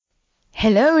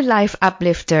Hello, Life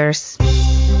Uplifters.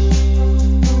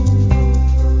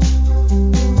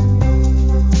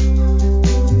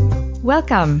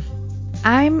 Welcome.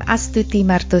 I'm Astuti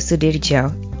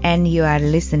Martosudirjo, and you are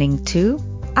listening to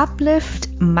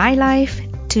Uplift My Life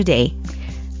Today,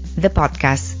 the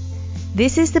podcast.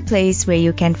 This is the place where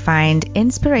you can find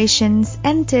inspirations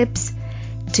and tips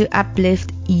to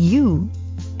uplift you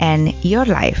and your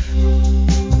life.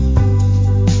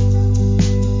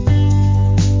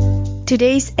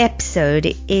 Today's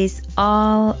episode is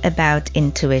all about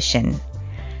intuition.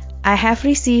 I have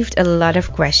received a lot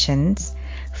of questions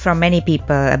from many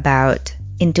people about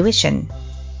intuition.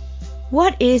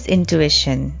 What is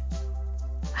intuition?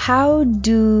 How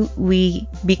do we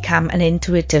become an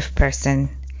intuitive person?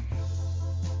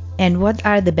 And what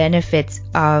are the benefits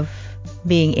of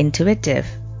being intuitive?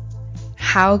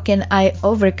 How can I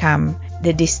overcome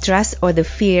the distrust or the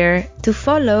fear to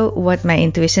follow what my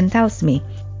intuition tells me?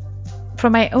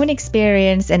 From my own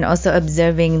experience and also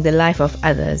observing the life of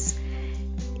others,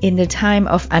 in the time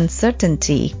of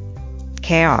uncertainty,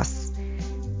 chaos,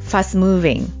 fast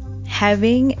moving,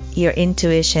 having your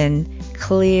intuition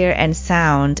clear and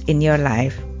sound in your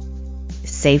life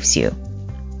saves you.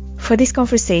 For this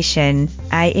conversation,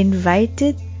 I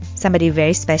invited somebody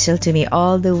very special to me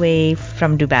all the way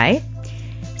from Dubai,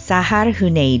 Sahar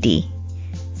Huneidi.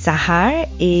 Sahar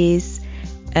is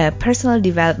a personal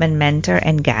development mentor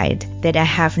and guide that I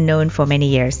have known for many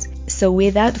years. So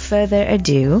without further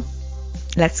ado,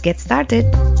 let's get started.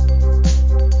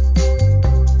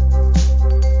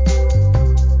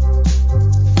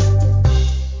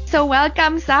 So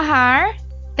welcome, Sahar.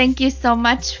 Thank you so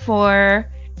much for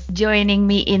joining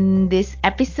me in this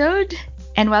episode,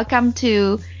 and welcome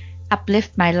to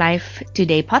Uplift My Life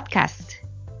Today podcast.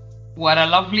 What a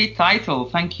lovely title.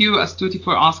 Thank you, Astuti,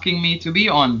 for asking me to be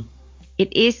on.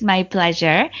 It is my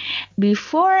pleasure.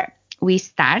 Before we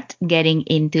start getting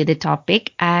into the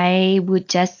topic, I would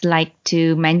just like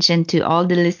to mention to all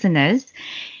the listeners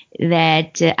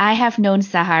that I have known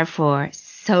Sahar for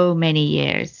so many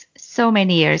years.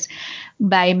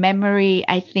 By memory,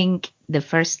 I think the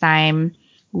first time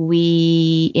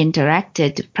we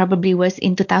interacted probably was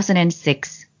in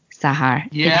 2006, Sahar.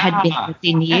 Yeah. It had been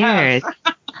 15 years.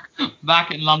 Back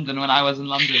in London, when I was in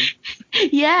London.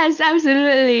 Yes,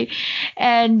 absolutely.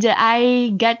 And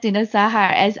I got to know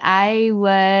Sahar as I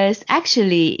was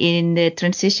actually in the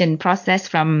transition process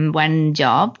from one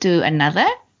job to another.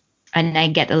 And I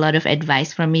get a lot of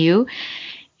advice from you.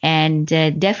 And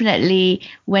definitely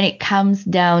when it comes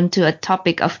down to a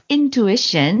topic of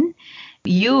intuition,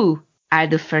 you are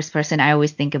the first person I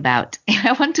always think about.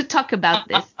 I want to talk about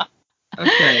this.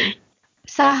 Okay.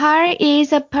 Sahar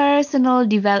is a personal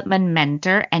development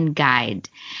mentor and guide.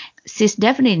 She's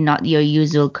definitely not your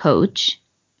usual coach.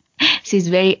 She's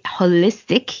very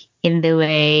holistic in the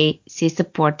way she's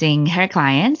supporting her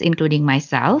clients, including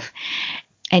myself.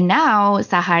 And now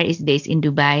Sahar is based in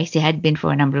Dubai. She had been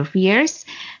for a number of years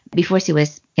before she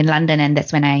was in London, and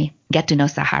that's when I get to know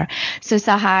Sahar. So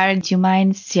Sahar, do you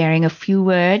mind sharing a few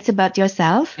words about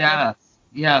yourself?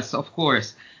 Yes, of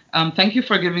course. Thank you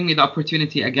for giving me the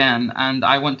opportunity again. And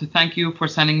I want to thank you for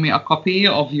sending me a copy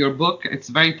of your book. It's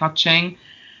very touching.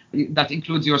 That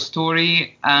includes your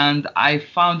story. And I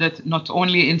found it not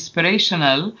only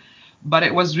inspirational, but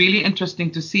it was really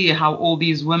interesting to see how all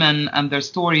these women and their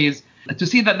stories, to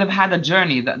see that they've had a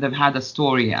journey, that they've had a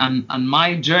story. And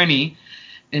my journey,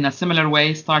 in a similar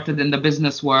way, started in the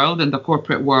business world, in the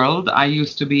corporate world. I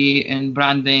used to be in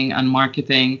branding and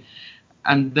marketing.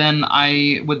 And then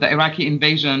with the Iraqi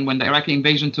invasion, when the Iraqi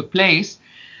invasion took place,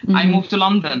 I moved to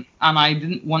London, and I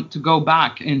didn't want to go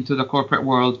back into the corporate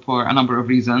world for a number of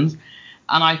reasons.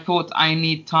 And I thought I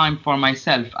need time for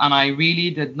myself, and I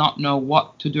really did not know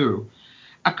what to do.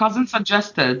 A cousin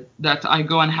suggested that I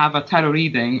go and have a tarot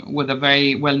reading with a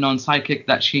very well-known psychic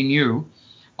that she knew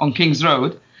on King's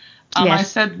Road. And Yes. I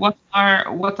said, what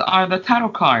are the tarot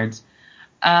cards?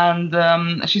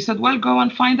 And she said, well, go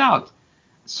and find out.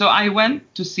 So I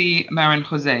went to see Marin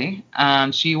Jose,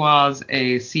 and she was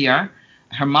a seer.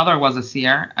 Her mother was a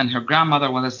seer, and her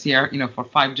grandmother was a seer, for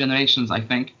 5 generations, I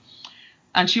think.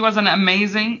 And she was an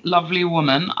amazing, lovely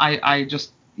woman. I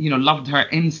just, loved her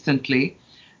instantly.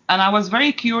 And I was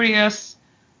very curious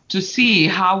to see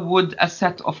how would a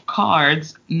set of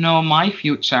cards know my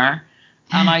future,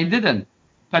 and I didn't.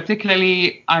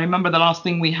 Particularly, I remember the last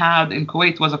thing we had in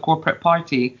Kuwait was a corporate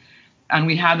party, and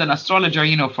we had an astrologer,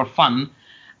 for fun.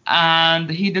 And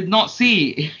he did not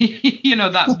see,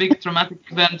 that big traumatic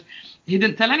event. He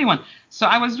didn't tell anyone. So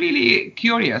I was really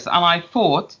curious, and I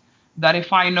thought that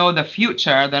if I know the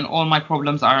future, then all my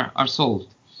problems are solved.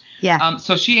 Yeah.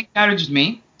 So she encouraged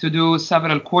me to do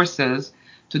several courses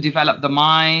to develop the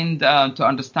mind, to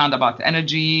understand about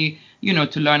energy,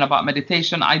 to learn about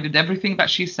meditation. I did everything that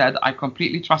she said. I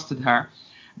completely trusted her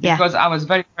because I was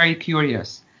very, very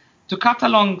curious. To cut a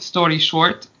long story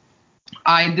short,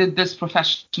 I did this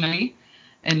professionally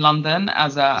in London.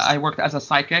 I worked as a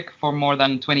psychic for more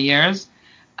than 20 years.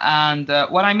 And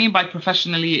what I mean by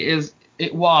professionally is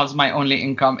it was my only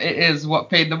income. It is what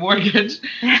paid the mortgage.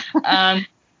 And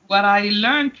what I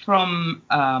learned from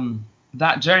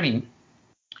that journey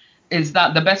is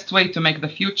that the best way to make the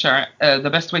future, the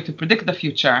best way to predict the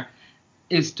future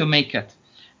is to make it.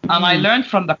 And I learned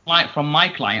from my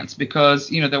clients, because,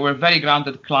 they were very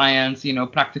grounded clients,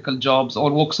 practical jobs,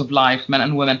 all walks of life, men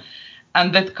and women.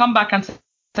 And they'd come back and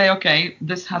say, okay,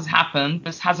 this has happened.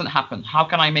 This hasn't happened. How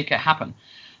can I make it happen?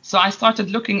 So I started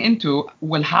looking into,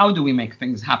 well, how do we make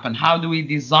things happen? How do we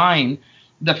design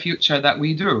the future that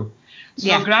we do?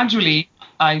 So gradually,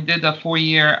 I did a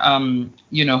 4-year,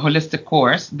 holistic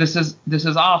course. This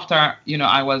is after,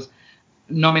 I was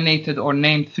nominated or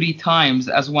named 3 times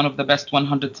as one of the best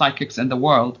 100 psychics in the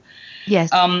world. Yes.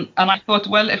 And I thought,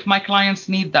 well, if my clients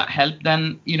need that help,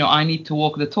 then, I need to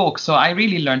walk the talk. So I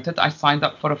really learned it. I signed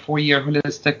up for a 4-year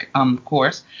holistic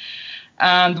course.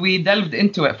 And we delved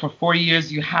into it for 4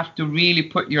 years. You have to really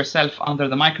put yourself under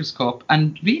the microscope.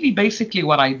 And really, basically,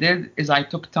 what I did is I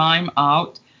took time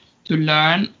out to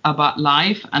learn about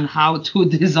life and how to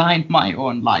design my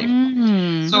own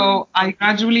life. So I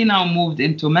gradually now moved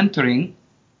into mentoring,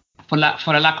 for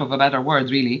a lack of a better word,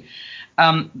 really.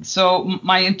 So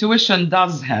my intuition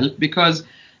does help because,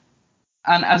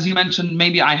 and as you mentioned,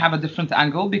 maybe I have a different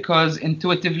angle, because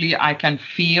intuitively I can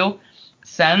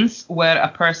sense where a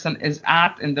person is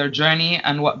at in their journey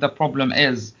and what the problem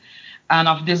is. And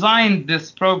I've designed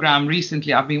this program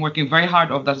recently. I've been working very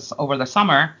hard over the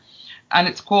summer, and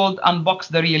it's called Unbox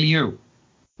the Real You.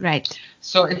 Right.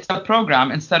 So it's a program.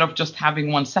 Instead of just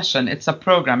having one session, it's a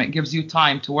program. It gives you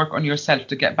time to work on yourself,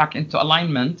 to get back into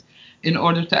alignment in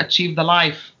order to achieve the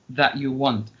life that you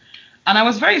want. And I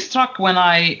was very struck when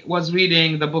I was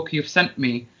reading the book you've sent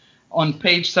me, on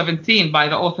page 17 by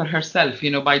the author herself,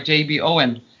 by J.B.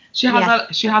 Owen. She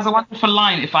has a wonderful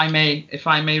line, if I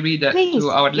may read it. Please. To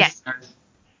our listeners.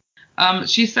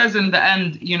 She says in the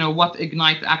end, what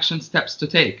ignite action steps to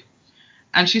take.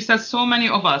 And she says, so many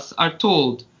of us are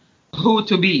told who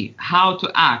to be, how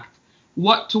to act,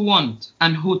 what to want,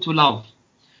 and who to love.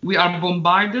 We are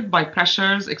bombarded by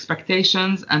pressures,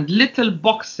 expectations, and little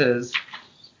boxes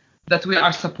that we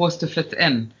are supposed to fit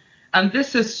in. And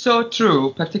this is so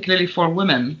true, particularly for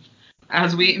women.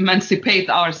 As we emancipate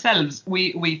ourselves,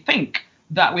 we think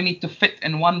that we need to fit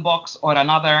in one box or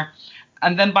another.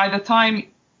 And then by the time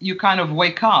you kind of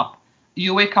wake up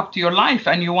to your life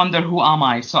and you wonder, who am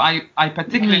I? So I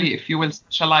particularly, if you will,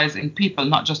 specialize in people,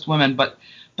 not just women, but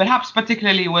perhaps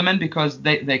particularly women, because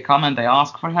they come and they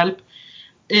ask for help,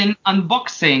 in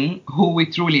unboxing who we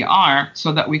truly are,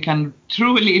 so that we can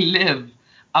truly live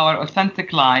our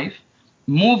authentic life,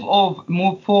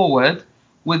 move forward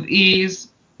with ease,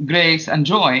 grace, and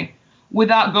joy,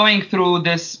 without going through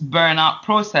this burnout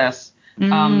process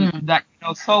that you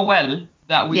know so well,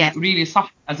 that we really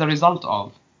suffer as a result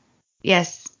of.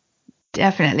 Yes,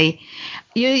 definitely.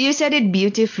 You said it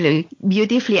beautifully,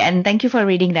 and thank you for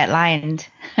reading that line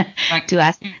to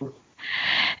us,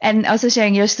 and also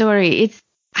sharing your story.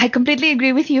 I completely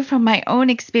agree with you from my own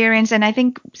experience, and I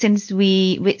think since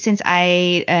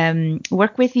I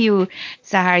work with you,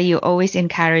 Sahar, you always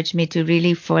encourage me to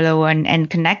really follow and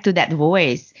connect to that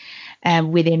voice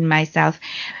within myself.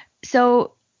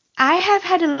 So I have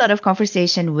had a lot of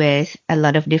conversation with a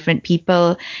lot of different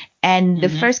people, and the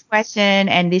first question,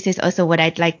 and this is also what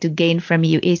I'd like to gain from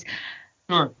you, is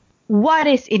what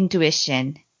is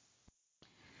intuition?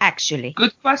 Actually.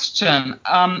 Good question.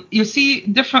 You see,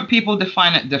 different people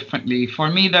define it differently. For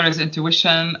me, there is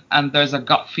intuition and there's a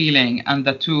gut feeling, and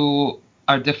the two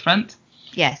are different.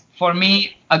 Yes. For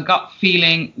me, a gut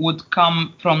feeling would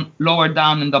come from lower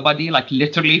down in the body, like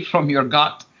literally from your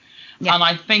gut. Yeah. And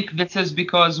I think this is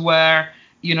because where,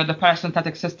 the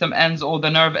parasympathetic system ends, all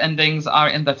the nerve endings are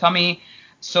in the tummy.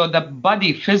 So the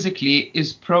body physically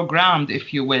is programmed,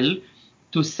 if you will,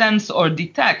 to sense or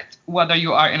detect whether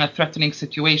you are in a threatening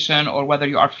situation or whether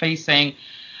you are facing,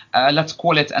 let's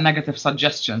call it a negative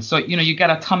suggestion. So, you get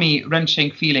a tummy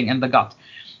wrenching feeling in the gut.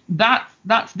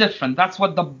 That's different. That's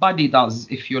what the body does,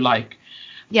 if you like.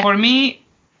 Yeah. For me,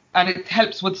 and it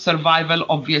helps with survival,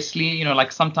 obviously,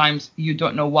 like sometimes you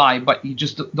don't know why, but you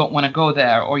just don't want to go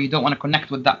there, or you don't want to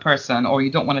connect with that person, or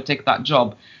you don't want to take that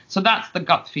job. So that's the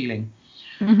gut feeling.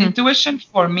 Intuition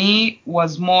for me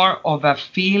was more of a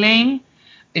feeling.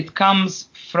 It comes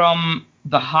from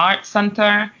the heart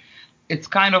center. It's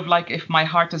kind of like if my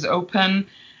heart is open,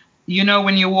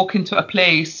 when you walk into a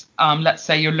place, let's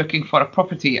say you're looking for a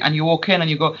property and you walk in and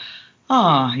you go,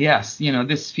 ah, yes,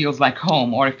 this feels like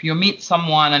home. Or if you meet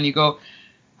someone and you go,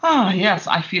 ah, yes,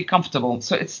 I feel comfortable.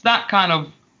 So it's that kind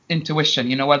of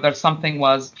intuition, whether something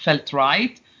felt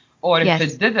right, or if Yes.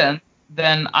 it didn't,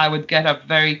 then I would get a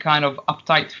very kind of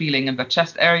uptight feeling in the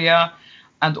chest area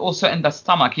and also in the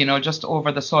stomach, just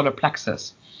over the solar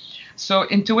plexus. So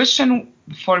intuition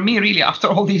for me, really, after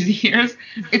all these years,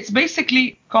 it's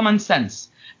basically common sense.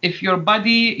 If your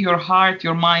body, your heart,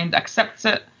 your mind accepts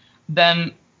it,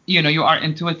 then, you are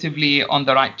intuitively on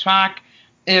the right track.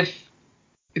 If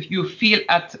you feel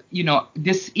at,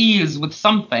 dis-ease with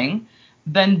something,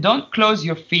 then don't close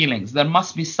your feelings. There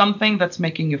must be something that's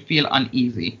making you feel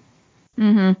uneasy.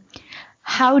 Mm-hmm.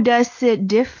 How does it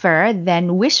differ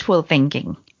than wishful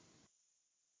thinking?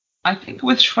 I think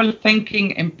wishful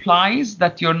thinking implies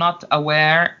that you're not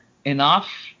aware enough,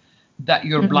 that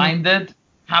you're blinded,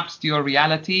 perhaps to your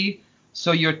reality.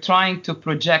 So you're trying to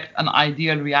project an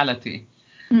ideal reality.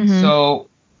 So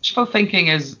wishful thinking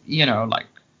is, like,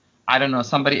 I don't know,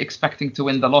 somebody expecting to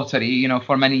win the lottery,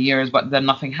 for many years, but then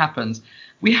nothing happens.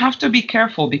 We have to be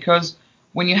careful, because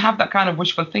when you have that kind of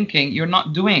wishful thinking, you're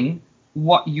not doing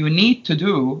what you need to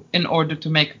do in order to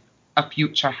make a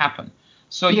future happen.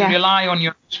 So you rely on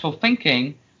your wishful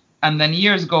thinking, and then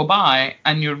years go by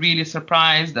and you're really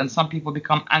surprised, and some people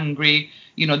become angry.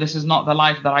 This is not the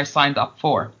life that I signed up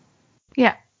for.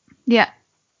 Yeah. Yeah.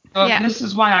 So this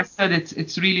is why I said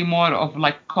it's really more of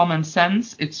like common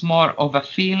sense. It's more of a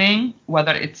feeling,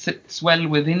 whether it sits well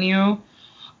within you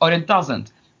or it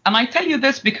doesn't. And I tell you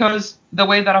this because the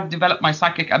way that I've developed my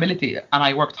psychic ability, and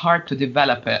I worked hard to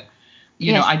develop it,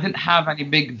 I didn't have any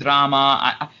big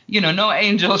drama. No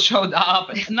angels showed up.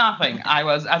 It's nothing. I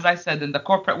was, as I said, in the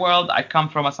corporate world. I come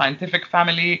from a scientific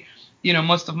family.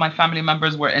 Most of my family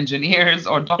members were engineers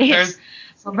or doctors.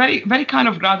 So very, very kind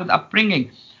of grounded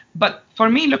upbringing. But for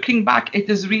me, looking back, it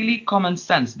is really common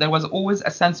sense. There was always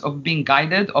a sense of being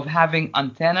guided, of having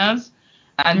antennas,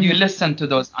 and you listen to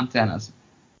those antennas.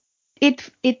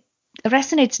 It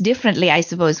resonates differently, I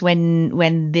suppose,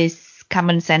 when this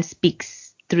common sense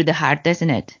speaks through the heart, doesn't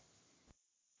it?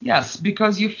 Yes,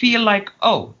 because you feel like,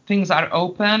 oh, things are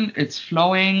open, it's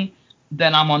flowing,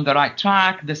 then I'm on the right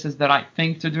track, this is the right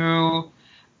thing to do.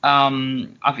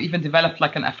 I've even developed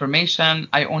like an affirmation.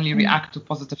 I only react to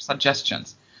positive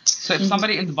suggestions. So if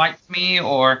somebody invites me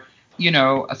or,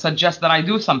 suggests that I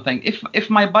do something, if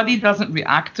my body doesn't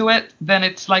react to it, then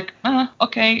it's like,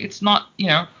 okay, it's not,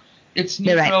 it's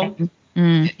neutral.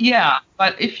 Yeah,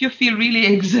 but if you feel really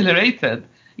exhilarated,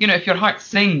 if your heart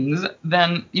sings,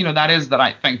 then, that is the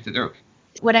right thing to do.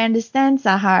 What I understand,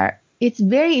 Sahar, it's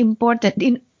very important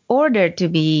in order to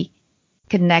be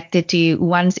connected to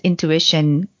one's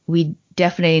intuition. We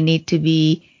definitely need to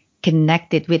be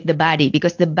connected with the body,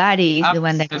 because the body is the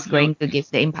one that is going to give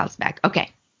the impulse back. Okay.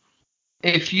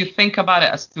 If you think about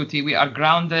it, Astuti, we are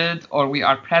grounded or we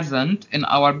are present in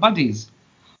our bodies.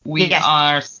 We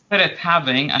are spirit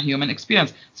having a human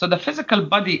experience. So the physical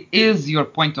body is your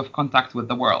point of contact with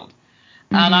the world.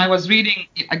 And I was reading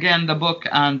again the book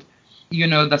and,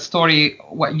 the story,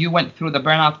 what you went through, the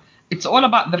burnout. It's all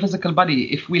about the physical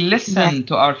body. If we listen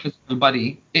to our physical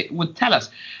body, it would tell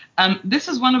us. And this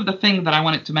is one of the things that I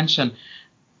wanted to mention.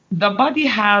 The body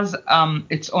has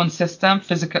its own system.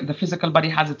 The physical body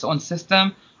has its own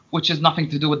system, which is nothing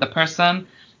to do with the person.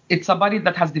 It's a body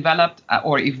that has developed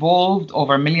or evolved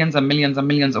over millions and millions and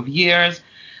millions of years.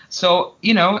 So,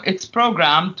 it's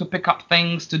programmed to pick up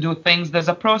things, to do things. There's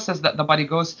a process that the body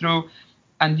goes through.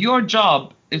 And your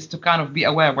job is to kind of be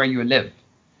aware where you live.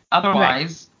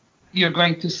 Otherwise, you're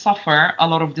going to suffer a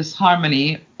lot of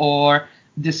disharmony or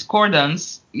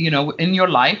discordance, in your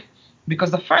life,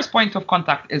 because the first point of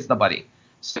contact is the body.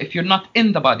 So if you're not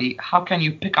in the body, how can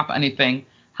you pick up anything?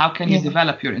 How can you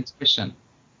develop your intuition?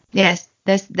 Yes,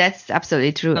 that's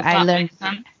absolutely true. Does that make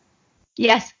sense?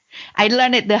 Yes, I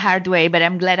learned it the hard way, but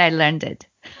I'm glad I learned it.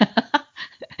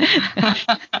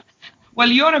 Well,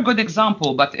 you're a good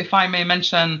example, but if I may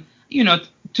mention,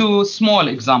 two small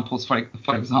examples,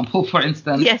 for example, for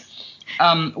instance,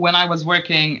 when I was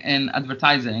working in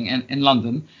advertising in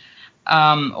London,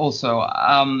 I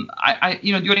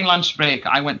during lunch break,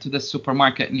 I went to the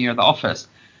supermarket near the office,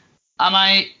 and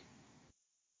I,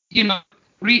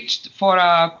 reached for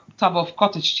a tub of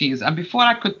cottage cheese, and before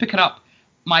I could pick it up,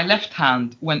 my left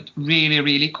hand went really,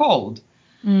 really cold.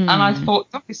 And I thought,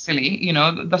 don't be silly,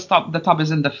 the tub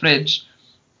is in the fridge.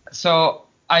 So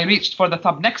I reached for the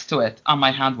tub next to it, and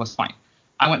my hand was fine.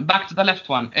 I went back to the left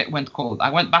one, it went cold.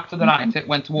 I went back to the right, it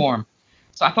went warm.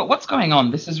 So I thought, what's going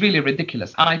on? This is really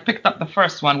ridiculous. And I picked up the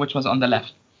first one, which was on the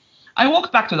left. I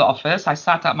walked back to the office. I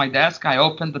sat at my desk. I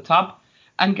opened the tub.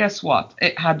 And guess what?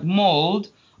 It had mold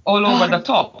all over the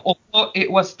top. Although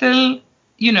it was still,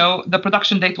 the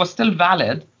production date was still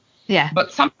valid. Yeah.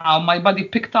 But somehow my body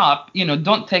picked up,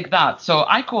 don't take that. So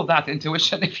I call that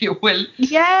intuition, if you will.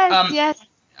 Yes, yes.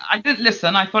 I didn't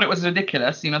listen. I thought it was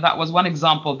ridiculous. That was one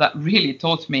example that really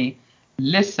taught me,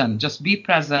 listen, just be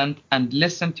present and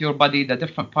listen to your body, the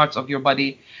different parts of your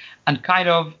body, and kind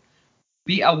of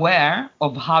be aware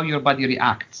of how your body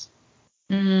reacts.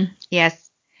 Yes.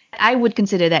 I would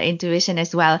consider that intuition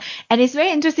as well. And it's very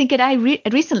interesting because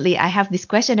recently I have this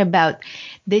question about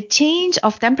the change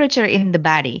of temperature in the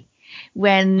body.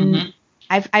 When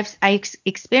I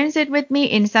experienced it with me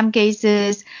in some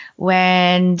cases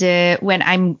when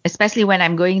especially when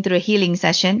I'm going through a healing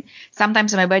session,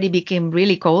 sometimes my body became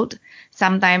really cold,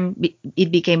 sometimes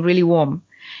it became really warm.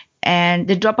 And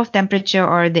the drop of temperature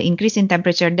or the increase in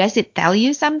temperature, does it tell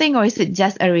you something, or is it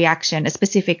just a reaction, a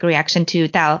specific reaction to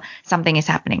tell something is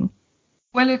happening?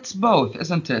 Well, it's both,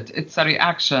 isn't it? It's a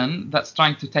reaction that's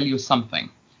trying to tell you something.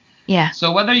 Yeah.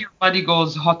 So whether your body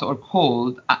goes hot or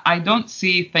cold, I don't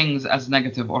see things as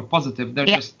negative or positive. They're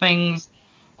just things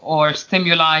or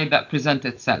stimuli that present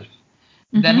itself.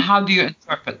 Then how do you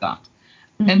interpret that?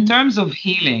 In terms of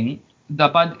healing,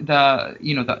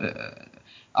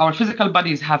 our physical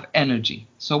bodies have energy.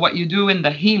 So what you do in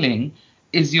the healing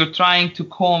is you're trying to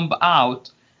comb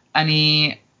out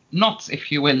any knots, if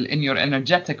you will, in your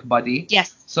energetic body,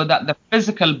 so that the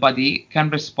physical body can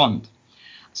respond.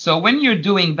 So when you're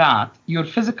doing that, your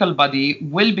physical body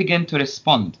will begin to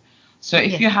respond. So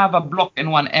if you have a block in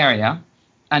one area,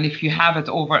 and if you have it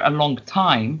over a long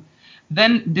time,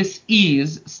 then this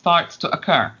ease starts to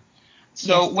occur.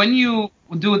 So when you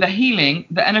do the healing,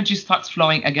 the energy starts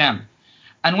flowing again.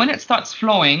 And when it starts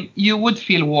flowing, you would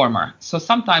feel warmer. So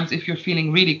sometimes if you're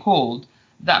feeling really cold,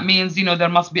 that means, there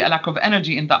must be a lack of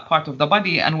energy in that part of the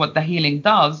body. And what the healing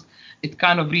does, it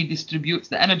kind of redistributes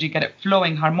the energy, get it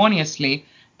flowing harmoniously,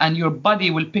 and your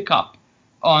body will pick up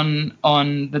on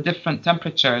the different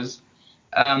temperatures,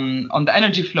 on the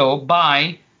energy flow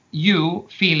by you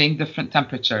feeling different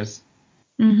temperatures.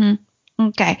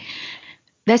 Okay.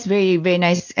 That's very, very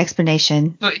nice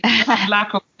explanation. So if you have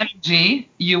lack of energy,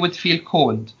 you would feel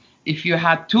cold. If you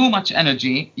had too much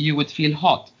energy, you would feel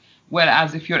hot.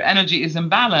 Whereas if your energy is in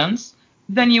balance,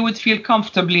 then you would feel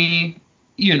comfortably,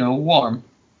 warm.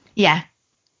 Yeah,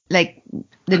 like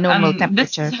the normal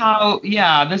temperature. This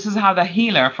is how the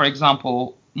healer, for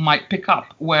example, might pick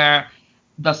up where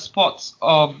the spots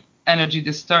of energy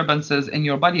disturbances in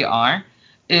your body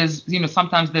is,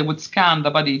 sometimes they would scan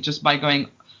the body just by going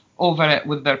over it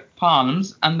with their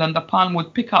palms, and then the palm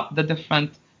would pick up the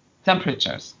different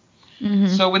temperatures.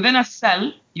 So within a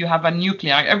cell, you have a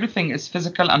nuclei. Everything is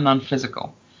physical and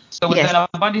non-physical. So within a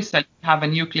body cell, you have a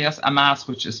nucleus, a mass,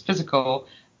 which is physical,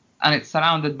 and it's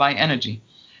surrounded by energy.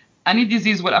 Any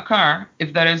disease will occur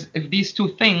if these two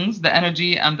things, the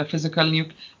energy and the physical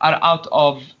are out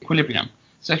of equilibrium.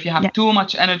 So if you have too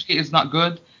much energy, it's not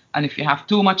good. And if you have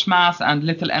too much mass and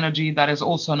little energy, that is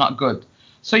also not good.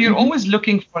 So you're always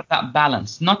looking for that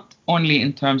balance, not only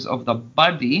in terms of the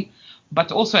body,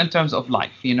 but also in terms of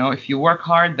life. If you work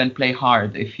hard, then play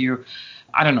hard. If you,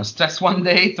 stress one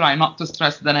day, try not to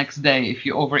stress the next day. If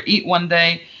you overeat one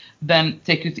day, then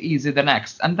take it easy the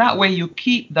next. And that way you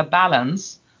keep the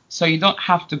balance so you don't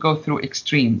have to go through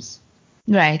extremes.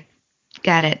 Right.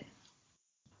 Got it.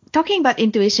 Talking about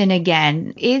intuition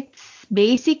again, it's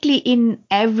basically in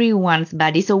everyone's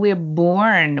body. So we're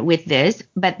born with this,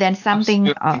 but then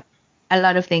a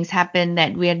lot of things happen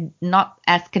that we're not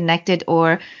as connected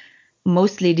or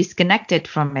mostly disconnected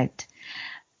from it.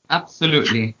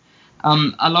 Absolutely.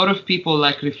 A lot of people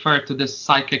refer to this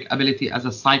psychic ability as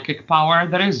a psychic power.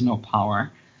 There is no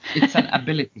power. It's an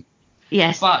ability.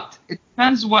 Yes. But it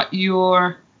depends what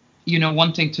you're,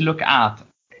 wanting to look at.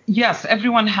 Yes,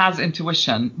 everyone has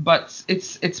intuition, but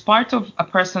it's part of a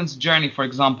person's journey, for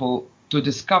example, to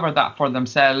discover that for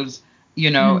themselves.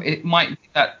 It might be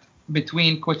that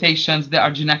between quotations, they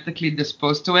are genetically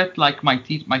disposed to it, like my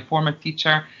former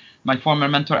teacher, my former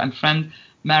mentor and friend,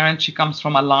 Maren. She comes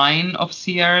from a line of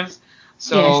seers.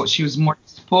 So she was more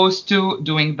exposed to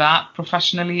doing that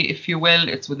professionally, if you will.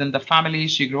 It's within the family.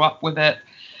 She grew up with it.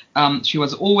 She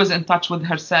was always in touch with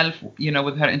herself,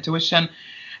 with her intuition.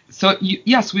 So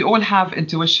yes, we all have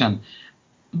intuition.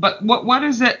 But what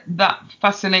is it that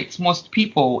fascinates most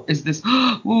people is this,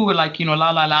 la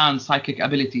la land psychic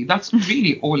ability. That's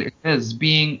really all it is.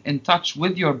 Being in touch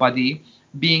with your body,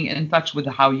 being in touch with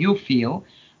how you feel,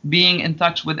 being in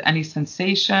touch with any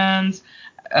sensations,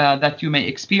 that you may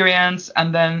experience,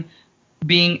 and then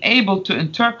being able to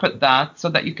interpret that so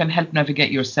that you can help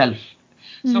navigate yourself.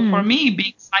 So for me,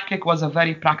 being psychic was a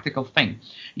very practical thing.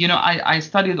 I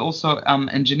studied also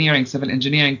engineering, civil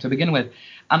engineering to begin with,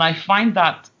 and I find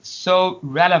that so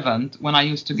relevant when I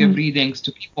used to give readings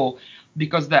to people,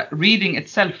 because that reading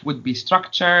itself would be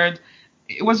structured.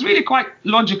 It was really quite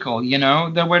logical,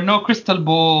 There were no crystal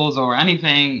balls or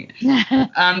anything.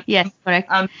 And, Yes, correct.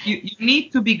 and you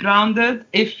need to be grounded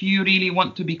if you really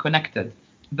want to be connected.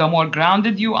 The more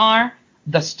grounded you are,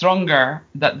 the stronger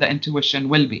that the intuition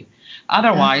will be.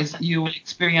 Otherwise, you will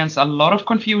experience a lot of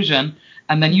confusion,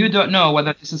 and then you don't know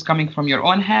whether this is coming from your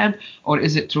own head or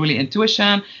is it truly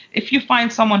intuition. If you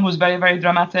find someone who's very, very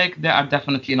dramatic, they are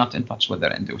definitely not in touch with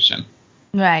their intuition.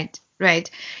 Right, right.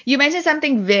 You mentioned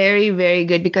something very, very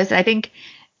good, because I think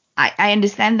I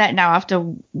understand that now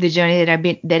after the journey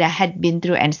that I had been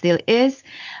through and still is,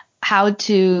 how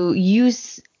to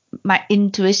use my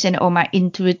intuition or my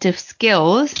intuitive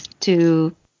skills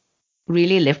to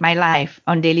really live my life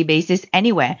on daily basis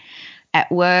anywhere,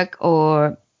 at work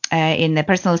or in a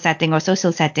personal setting or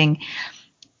social setting.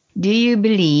 Do you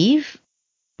believe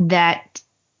that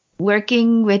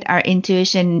working with our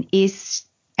intuition is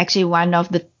actually one of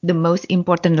the most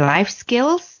important life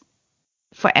skills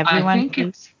for everyone?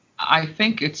 I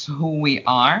think it's who we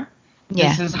are. Yeah.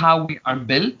 This is how we are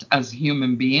built as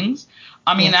human beings.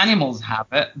 I mean, animals have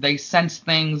it. They sense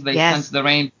things. They sense the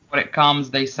rain before it comes.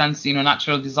 They sense,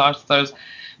 natural disasters.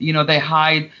 They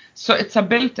hide. So it's a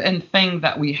built-in thing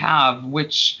that we have,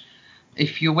 which,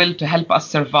 if you will, to help us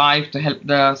survive, to help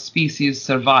the species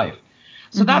survive.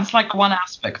 So that's like one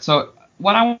aspect. So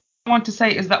what I want to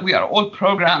say is that we are all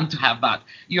programmed to have that.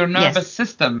 Your nervous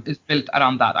system is built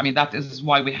around that. I mean, that is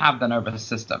why we have the nervous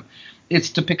system. It's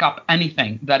to pick up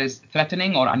anything that is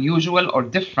threatening or unusual or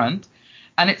different,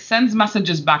 and it sends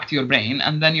messages back to your brain,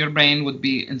 and then your brain would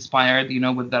be inspired,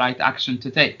 with the right action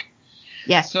to take.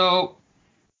 Yeah. So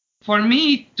for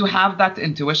me, to have that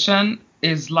intuition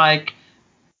is like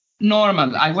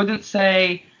normal. I wouldn't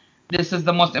say this is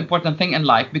the most important thing in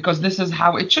life, because this is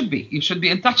how it should be. You should be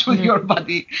in touch with your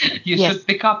body. You should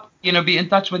pick up, be in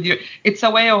touch with your. It's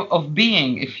a way of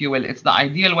being, if you will. It's the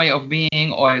ideal way of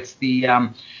being, or it's the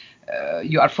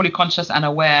you are fully conscious and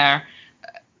aware.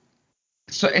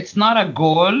 So it's not a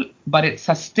goal, but it's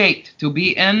a state to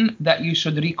be in that you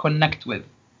should reconnect with,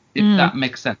 if that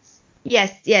makes sense.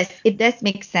 Yes, it does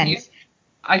make sense.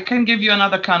 I can give you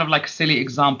another kind of like silly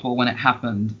example when it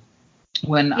happened.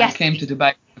 When I came to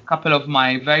Dubai, a couple of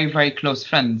my very, very close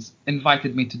friends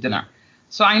invited me to dinner.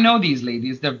 So I know these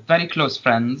ladies, they're very close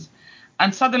friends.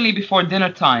 And suddenly before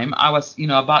dinner time, I was,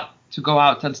 about to go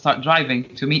out and start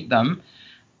driving to meet them.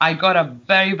 I got a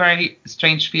very, very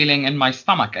strange feeling in my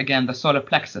stomach. Again, the solar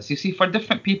plexus. You see, for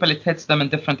different people, it hits them in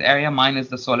different area. Mine is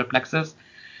the solar plexus.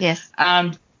 Yes.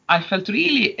 And I felt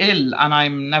really ill, and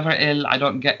I'm never ill. I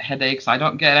don't get headaches. I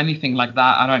don't get anything like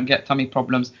that. I don't get tummy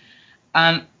problems.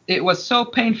 And it was so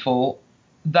painful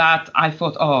that I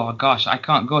thought, oh gosh, I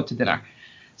can't go to dinner.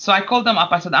 So I called them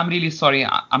up. I said, I'm really sorry.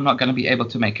 I'm not going to be able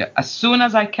to make it. As soon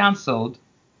as I canceled,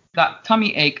 that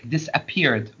tummy ache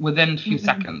disappeared within a few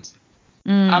seconds.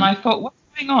 And I thought, what's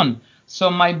going on? So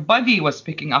my body was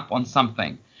picking up on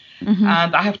something.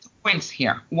 And I have 2 points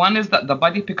here. One is that the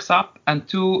body picks up, and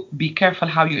 2, be careful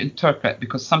how you interpret,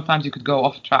 because sometimes you could go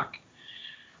off track.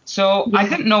 So I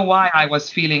didn't know why I was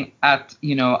feeling at,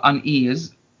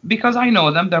 unease, because I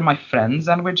know them, they're my friends,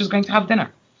 and we're just going to have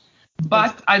dinner.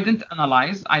 But I didn't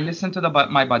analyze. I listened to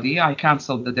my body. I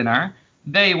canceled the dinner.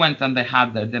 They went and they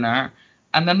had their dinner.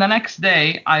 And then the next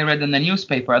day, I read in the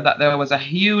newspaper that there was a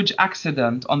huge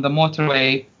accident on the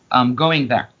motorway going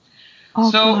there.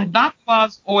 That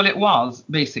was all it was,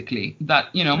 basically,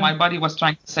 that, my body was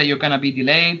trying to say, you're going to be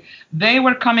delayed. They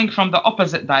were coming from the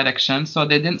opposite direction, so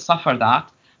they didn't suffer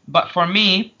that. But for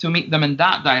me to meet them in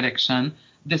that direction,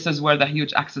 this is where the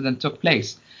huge accident took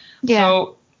place. Yeah.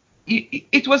 So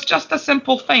it was just a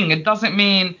simple thing. It doesn't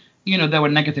mean, there were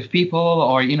negative people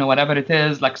or, whatever it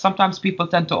is. Like sometimes people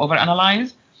tend to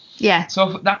overanalyze. Yeah.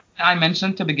 So that I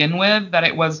mentioned to begin with, that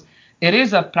it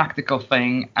is a practical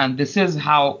thing, and this is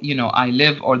how, I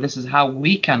live, or this is how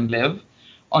we can live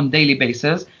on daily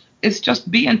basis. It's just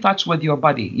be in touch with your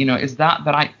body. Is that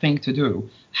the right thing to do?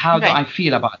 How do I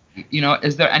feel about it?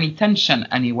 Is there any tension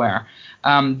anywhere?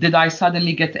 Did I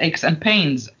suddenly get aches and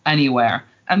pains anywhere?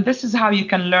 And this is how you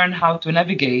can learn how to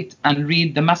navigate and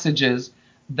read the messages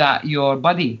that your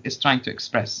body is trying to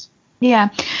express. Yeah.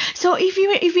 So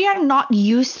if we are not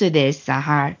used to this,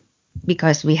 Sahar,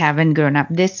 because we haven't grown up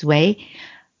this way,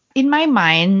 in my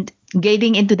mind,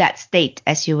 getting into that state,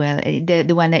 as you will,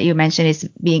 the one that you mentioned is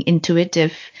being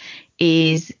intuitive,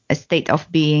 is a state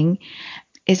of being.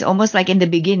 It's almost like in the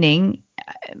beginning,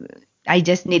 I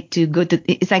just need to go to,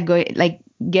 it's like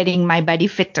getting my body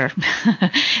fitter.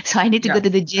 So I need to go to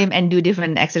the gym and do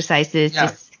different exercises.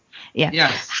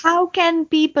 Yes. How can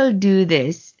people do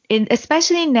this?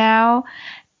 Especially now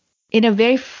in a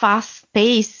very fast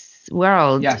paced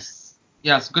world. Yes.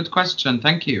 Good question.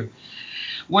 Thank you.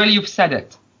 Well, you've said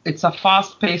it. It's a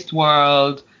fast paced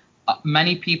world.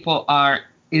 Many people are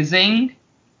ising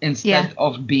instead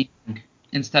of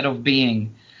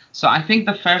being. So I think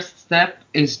the first step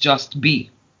is just be.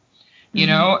 You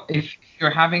know, if you're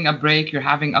having a break, you're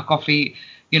having a coffee,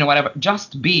 whatever,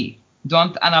 just be.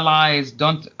 Don't analyze,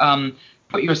 don't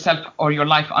put yourself or your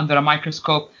life under a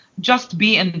microscope. Just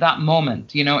be in that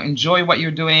moment, enjoy what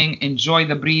you're doing, enjoy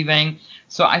the breathing.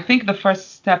 So I think the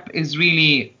first step is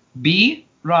really be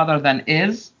rather than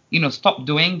is, stop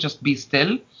doing, just be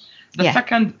still. The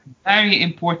second very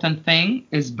important thing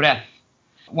is breath.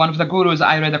 One of the gurus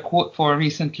I read a quote for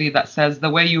recently that says, the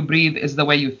way you breathe is the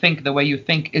way you think. The way you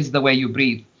think is the way you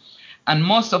breathe. And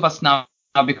most of us now,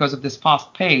 because of this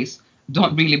fast pace,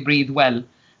 don't really breathe well.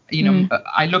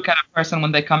 I look at a person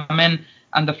when they come in,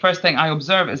 and the first thing I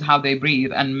observe is how they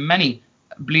breathe. And many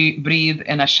breathe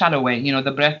in a shallow way.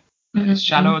 The breath is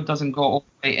shallow, it doesn't go all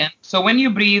the way in. So when you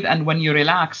breathe and when you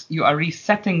relax, you are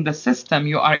resetting the system.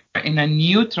 You are in a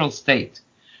neutral state.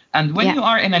 And when you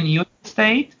are in a neutral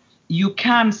state, you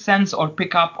can sense or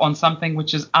pick up on something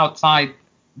which is outside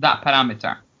that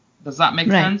parameter. Does that make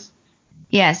sense?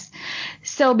 Yes.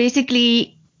 So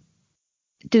basically,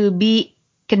 to be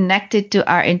connected to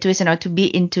our intuition or to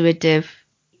be intuitive,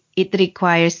 it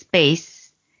requires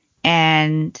space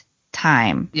and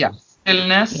time. Yes.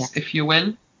 Stillness, if you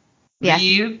will.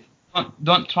 Breathe.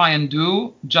 Don't try and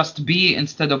do. Just be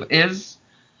instead of is.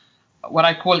 What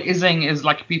I call ising is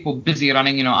like people busy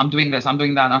running, I'm doing this, I'm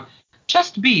doing that.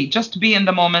 Just be in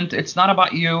the moment. It's not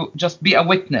about you. Just be a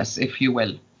witness, if you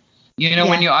will.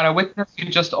 When you are a witness, you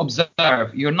just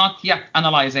observe. You're not yet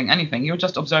analyzing anything. You're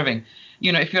just observing.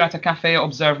 If you're at a cafe,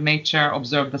 observe nature,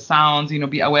 observe the sounds,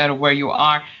 be aware of where you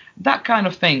are, that kind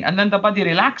of thing. And then the body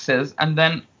relaxes, and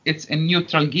then it's in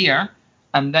neutral gear,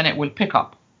 and then it will pick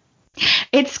up.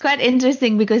 It's quite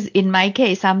interesting because in my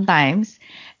case, sometimes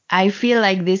I feel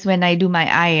like this when I do my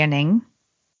ironing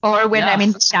or when I'm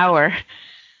in the shower.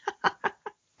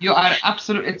 You are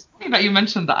absolutely. It's funny that you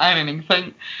mentioned the ironing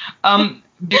thing.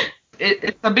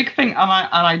 It's a big thing, and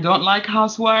I don't like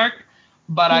housework,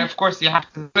 but of course you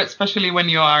have to do it, especially when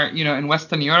you are in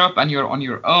Western Europe and you're on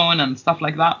your own and stuff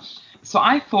like that. So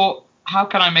I thought, how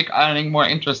can I make ironing more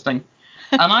interesting?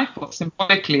 And I thought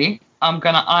symbolically, I'm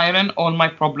gonna iron all my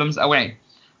problems away.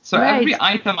 So every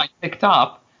item I picked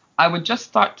up, I would just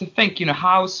start to think,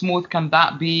 how smooth can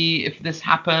that be if this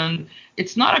happened?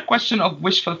 It's not a question of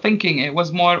wishful thinking. It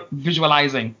was more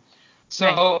visualizing.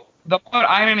 So the more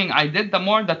ironing I did, the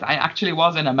more that I actually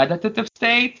was in a meditative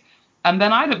state. And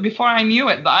then before I knew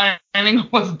it, the ironing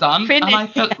was done. And I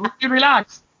felt really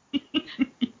relaxed.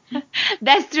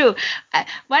 That's true.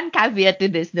 One caveat to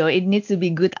this, though, it needs to be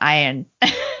good iron.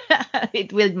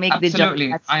 It will make the job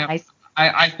nice.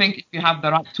 I think if you have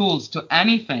the right tools to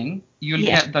anything, you'll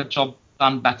get the job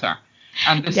done better.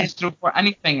 And this is true for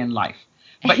anything in life.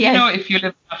 But if you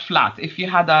live in a flat, if you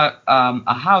had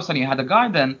a house and you had a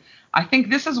garden, I think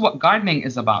this is what gardening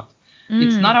is about.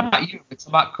 It's not about you. It's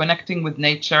about connecting with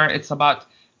nature. It's about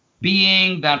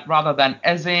being that rather than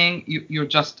essing. You're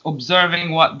just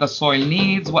observing what the soil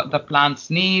needs, what the plants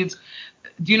needs.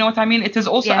 Do you know what I mean? It is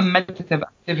also a meditative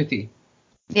activity.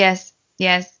 Yes.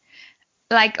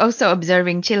 Like also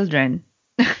observing children.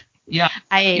 Yes,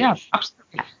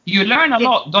 absolutely. You learn a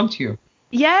lot, don't you?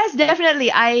 Yes, definitely.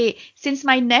 Since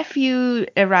my nephew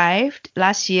arrived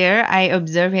last year, I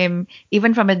observe him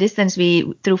even from a distance.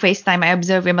 Through FaceTime, I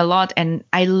observe him a lot, and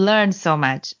I learned so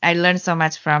much. I learned so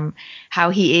much from how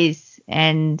he is,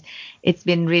 and it's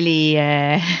been really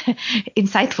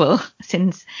insightful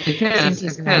since. It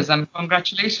is, and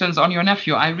congratulations on your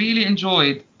nephew. I really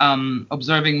enjoyed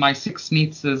observing my 6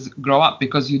 nieces grow up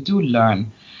because you do learn,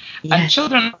 and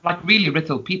children are like really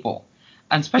little people.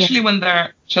 And especially when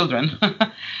they're children,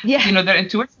 their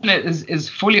intuition is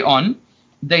fully on.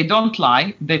 They don't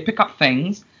lie. They pick up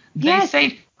things. They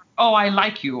say, oh, I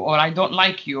like you, or I don't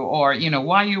like you, or,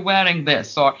 why are you wearing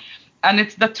this? And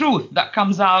it's the truth that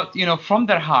comes out, from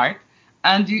their heart.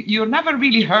 And you're never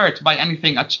really hurt by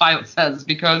anything a child says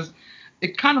because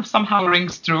it kind of somehow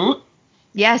rings true.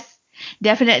 Yes,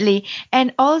 definitely.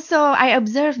 And also I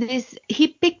observed this. He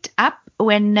picked up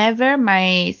whenever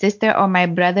my sister or my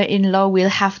brother-in-law will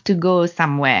have to go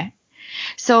somewhere.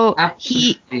 So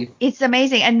Absolutely. it's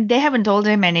amazing. And they haven't told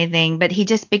him anything, but he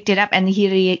just picked it up and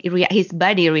his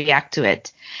body react to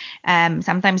it.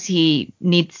 Sometimes he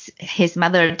needs his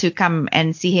mother to come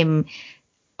and see him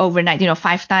overnight,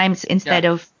 5 times instead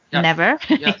Yeah. of Yeah. never.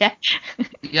 Yeah. Yeah.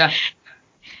 Yeah.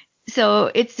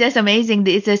 So it's just amazing.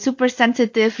 It's a super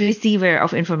sensitive receiver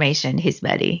of information, his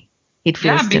body. It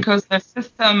Yeah, feels to. because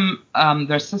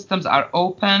their systems are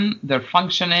open, they're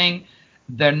functioning,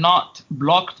 they're not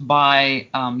blocked by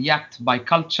yet by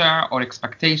culture or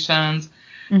expectations.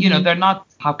 Mm-hmm. They're not.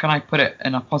 How can I put it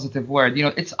in a positive word?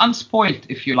 It's unspoilt,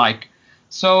 if you like.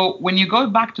 So when you go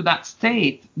back to that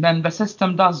state, then the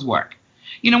system does work.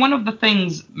 One of the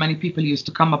things many people used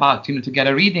to come about, to get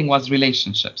a reading was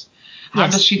relationships. How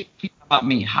does Yes. she feel about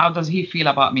me? How does he feel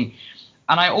about me?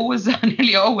 And I always,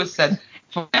 nearly always said,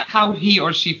 forget how he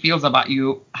or she feels about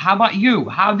you. How about you?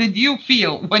 How did you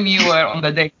feel when you were on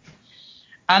the date?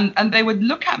 And they would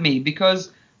look at me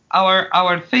because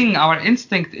our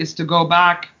instinct is to go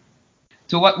back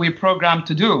to what we're programmed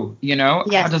to do. How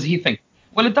Yes. does he think?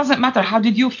 Well, it doesn't matter. How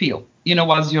did you feel?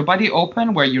 Was your body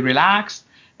open? Were you relaxed?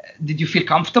 Did you feel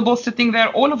comfortable sitting there?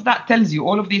 All of that tells you,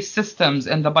 all of these systems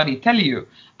in the body tell you,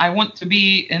 I want to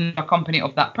be in the company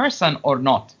of that person or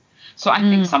not. So I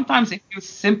think Mm. sometimes if you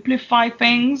simplify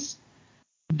things,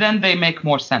 then they make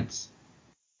more sense.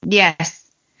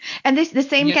 Yes. And the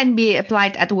same Yeah, can be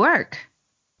applied at work.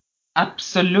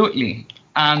 absolutely.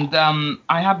 And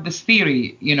I have this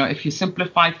theory, if you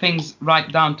simplify things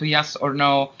right down to yes or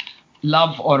no,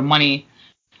 love or money,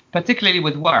 particularly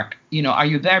with work, are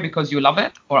you there because you love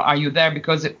it or are you there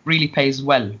because it really pays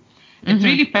well? It Mm-hmm.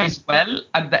 really pays well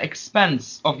at the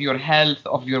expense of your health,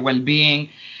 of your well-being.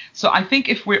 So I think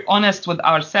if we're honest with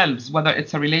ourselves, whether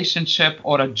it's a relationship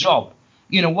or a job,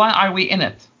 why are we in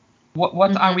it? What are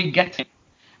Mm-hmm. we getting?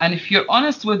 And if you're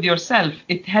honest with yourself,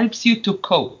 it helps you to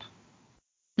cope.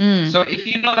 Mm. So if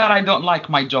you know that I don't like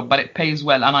my job, but it pays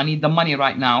well and I need the money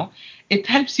right now, it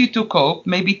helps you to cope,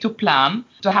 maybe to plan,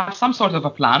 to have some sort of a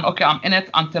plan. Okay, I'm in it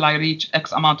until I reach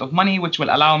X amount of money, which will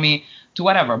allow me to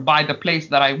whatever, buy the place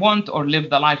that I want or live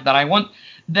the life that I want.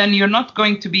 Then you're not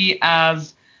going to be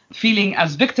as feeling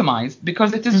as victimized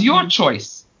because it is your Mm-hmm.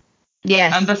 choice. And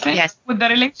Yes. the same Yes. with the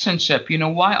relationship.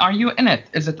 Why are you in it?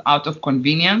 Is it out of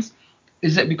convenience?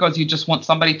 Is it because you just want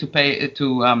somebody to pay to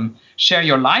share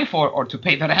your life or to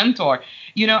pay the rent or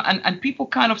and people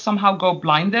kind of somehow go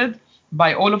blinded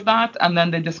by all of that and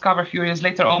then they discover a few years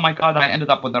later, oh my God, I ended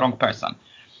up with the wrong person.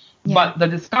 Yeah. But the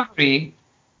discovery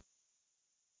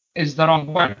is the wrong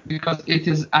word because it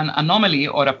is an anomaly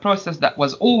or a process that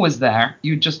was always there.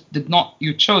 You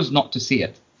chose not to see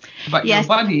it. But your Yes.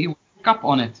 body will pick up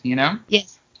on it.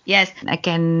 Yes. Yes. I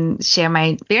can share my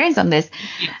experience on this.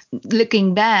 Please.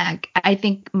 Looking back, I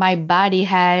think my body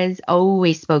has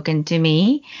always spoken to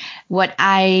me. What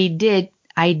I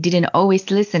didn't always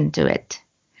listen to it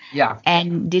Yeah.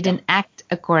 and Yeah. didn't act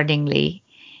accordingly.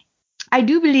 I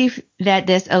do believe that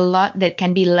there's a lot that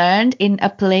can be learned in a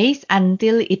place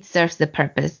until it serves the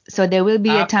purpose. So there will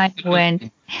be a time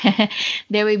when Absolutely.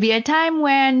 there will be a time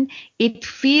when it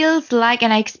feels like,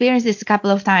 and I experienced this a couple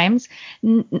of times,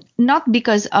 not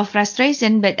because of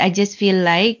frustration, but I just feel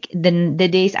like the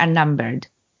days are numbered,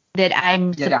 that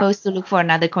I'm Yeah. supposed to look for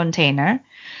another container.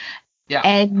 Yeah.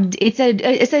 And it's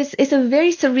a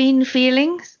very serene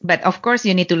feeling, but of course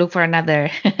you need to look for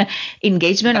another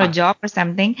engagement or Yeah. job or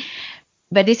something.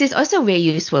 But this is also very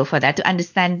useful for that to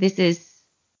understand this is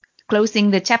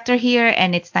closing the chapter here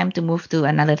and it's time to move to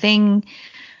another thing.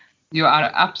 You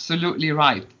are absolutely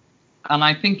right. And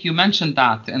I think you mentioned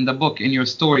that in the book, in your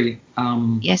story,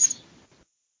 Yes.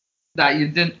 that you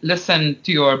didn't listen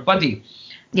to your body.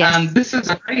 And Yes. this is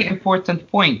a very important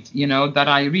point, that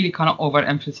I really kind of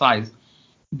overemphasize.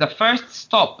 The first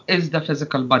stop is the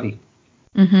physical body.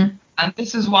 Mm-hmm. And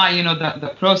this is why,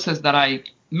 the process that I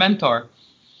mentor,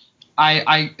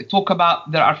 I talk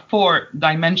about there are 4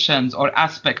 dimensions or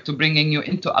aspects to bringing you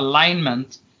into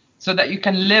alignment so that you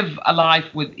can live a life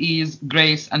with ease,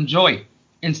 grace, and joy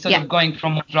instead Yeah. of going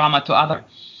from one drama to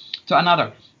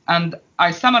another. And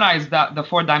I summarize that the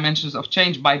 4 dimensions of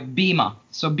change by BEMA.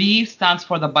 So B stands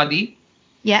for the body,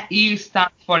 Yeah. E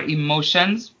stands for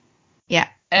emotions, Yeah.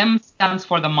 M stands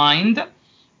for the mind,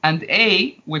 and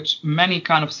A, which many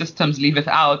kind of systems leave it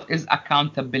out, is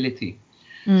accountability.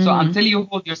 So Mm-hmm. until you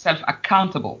hold yourself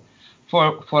accountable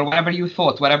for whatever you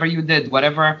thought, whatever you did,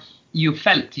 whatever you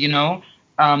felt,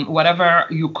 whatever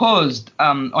you caused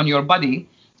on your body,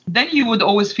 then you would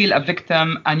always feel a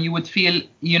victim and you would feel,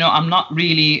 I'm not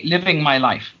really living my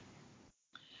life.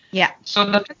 Yeah. So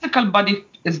the physical body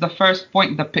is the first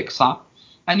point that picks up.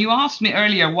 And you asked me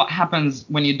earlier what happens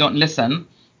when you don't listen.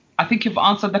 I think you've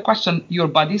answered the question. Your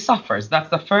body suffers. That's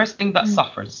the first thing that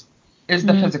suffers, is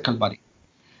the physical body.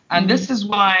 And this is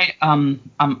why I'm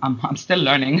still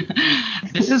learning.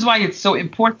 This is why it's so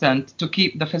important to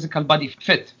keep the physical body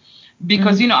fit.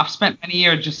 Because, I've spent many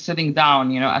years just sitting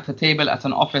down, at a table at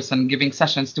an office and giving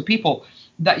sessions to people,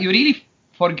 that you really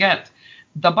forget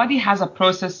the body has a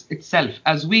process itself.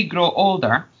 As we grow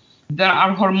older, there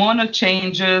are hormonal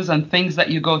changes and things that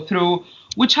you go through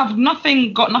which have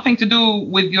got nothing to do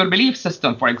with your belief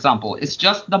system, for example. It's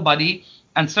just the body,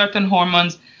 and certain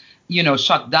hormones,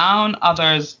 shut down,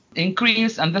 others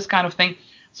increase, and this kind of thing.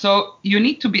 So you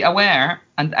need to be aware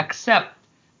and accept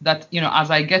that,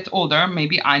 as I get older,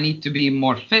 maybe I need to be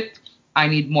more fit. I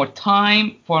need more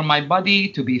time for my body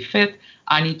to be fit.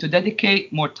 I need to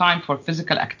dedicate more time for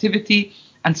physical activity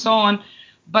and so on.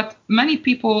 But many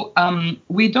people,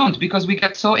 we don't, because we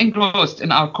get so engrossed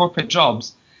in our corporate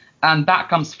jobs, and that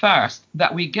comes first,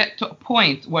 that we get to a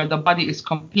point where the body is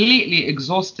completely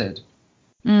exhausted.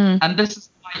 And this is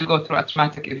why you go through a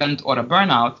traumatic event or a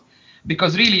burnout,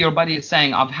 because really your body is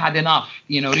saying, I've had enough,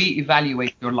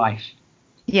 reevaluate your life.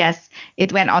 Yes,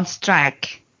 it went on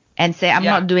strike and say, I'm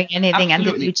not doing anything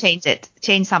until you change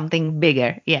something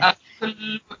bigger. Yes.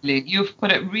 Absolutely. You've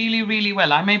put it really, really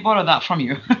well. I may borrow that from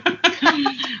you.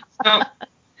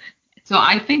 So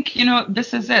I think,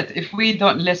 this is it. If we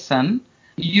don't listen,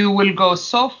 you will go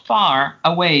so far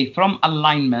away from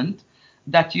alignment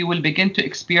that you will begin to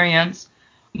experience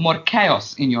more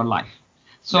chaos in your life.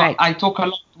 So I talk a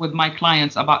lot with my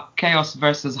clients about chaos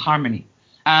versus harmony.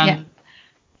 And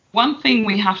one thing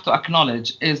we have to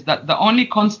acknowledge is that the only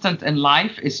constant in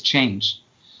life is change.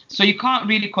 So you can't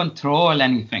really control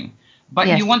anything, but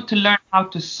you want to learn how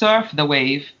to surf the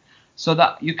wave so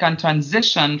that you can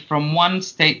transition from one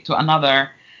state to another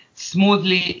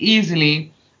smoothly,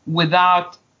 easily,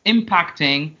 without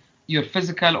impacting your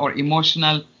physical or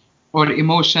emotional or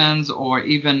emotions or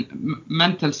even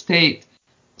mental state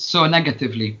so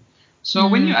negatively. So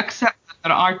when you accept that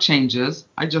there are changes,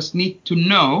 I just need to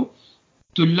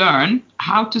learn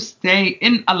how to stay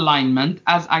in alignment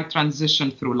as I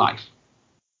transition through life.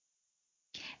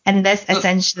 And that's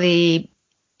essentially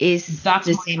that's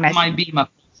the same as my BIMA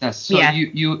process. So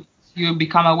you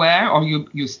become aware, or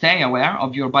you stay aware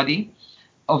of your body,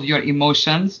 of your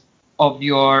emotions, of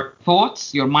your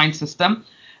thoughts, your mind system,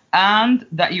 and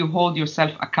that you hold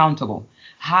yourself accountable.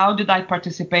 How did I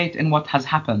participate in what has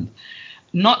happened?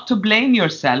 Not to blame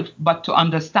yourself, but to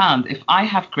understand, if I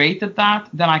have created that,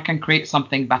 then I can create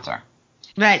something better.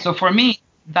 Right. So for me,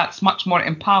 that's much more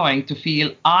empowering to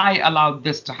feel I allowed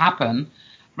this to happen,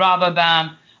 rather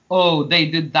than, oh, they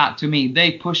did that to me.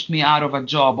 They pushed me out of a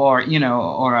job or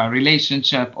a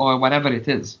relationship or whatever it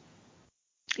is.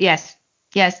 Yes.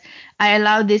 I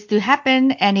allowed this to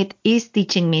happen, and it is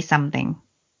teaching me something.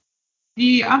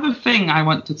 The other thing I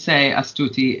want to say,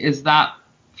 Astuti, is that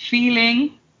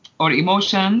feeling or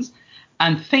emotions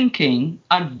and thinking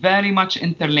are very much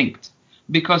interlinked,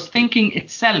 because thinking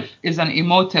itself is an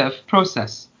emotive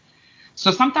process.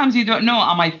 So sometimes you don't know,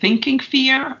 am I thinking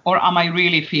fear or am I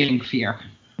really feeling fear?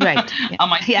 Right.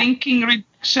 Am I thinking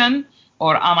rejection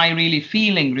or am I really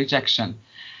feeling rejection?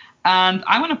 And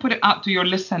I want to put it out to your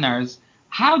listeners.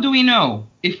 How do we know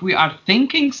if we are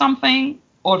thinking something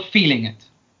or feeling it?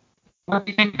 What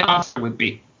do you think the answer would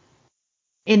be?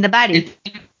 In the body.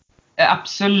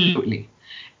 Absolutely.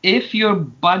 If your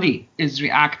body is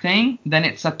reacting, then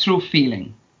it's a true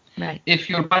feeling. Right. If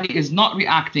your body is not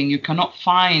reacting, you cannot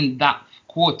find that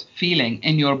quote feeling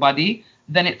in your body,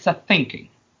 then it's a thinking.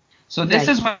 So this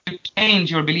is when you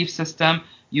change your belief system,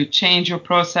 you change your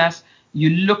process, you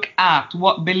look at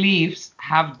what beliefs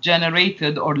have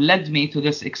generated or led me to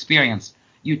this experience.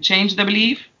 You change the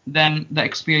belief, then the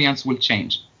experience will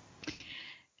change.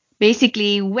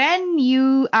 Basically, when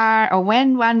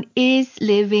one is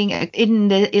living in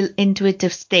the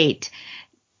intuitive state,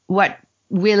 what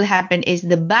will happen is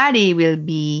the body will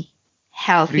be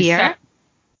healthier.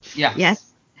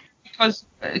 Yes. Because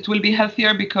it will be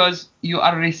healthier because you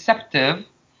are receptive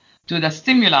to the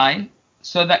stimuli,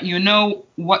 so that you know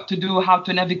what to do, how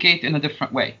to navigate in a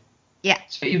different way. Yeah.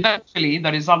 So eventually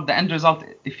the end result,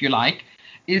 if you like,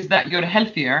 is that you're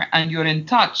healthier and you're in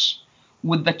touch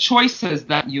with the choices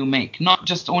that you make, not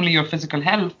just only your physical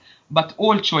health, but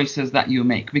all choices that you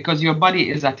make, because your body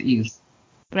is at ease.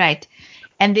 Right.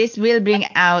 And this will bring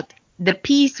out the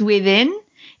peace within,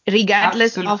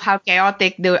 regardless of how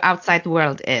chaotic the outside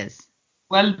world is.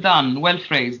 Well done. Well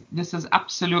phrased. This is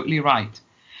absolutely right.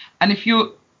 And if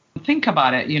you think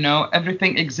about it,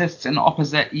 everything exists in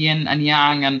opposite yin and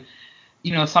yang. And,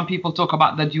 some people talk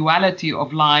about the duality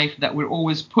of life, that we're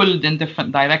always pulled in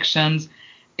different directions.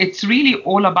 it's really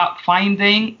all about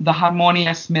finding the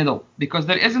harmonious middle, because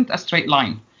there isn't a straight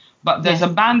line, but there's a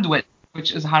Yes. bandwidth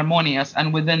which is harmonious,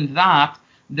 and within that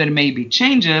there may be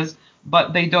changes,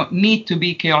 but they don't need to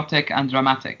be chaotic and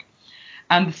dramatic.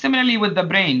 And similarly with the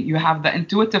brain, you have the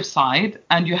intuitive side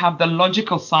and you have the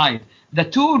logical side. The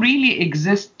two really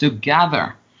exist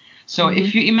together. So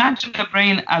if you imagine the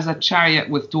brain as a chariot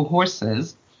with two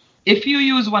horses, if you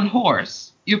use one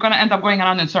horse, you're going to end up going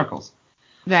around in circles.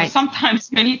 So Right.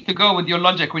 sometimes you need to go with your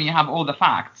logic when you have all the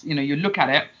facts. You look at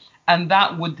it, and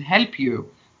that would help you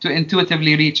to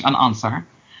intuitively reach an answer.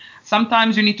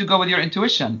 Sometimes you need to go with your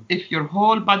intuition. If your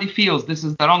whole body feels this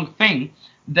is the wrong thing,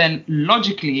 then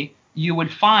logically you will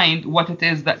find what it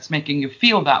is that's making you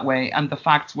feel that way, and the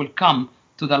facts will come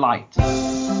to the light.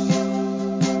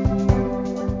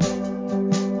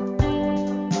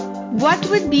 What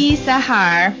would be,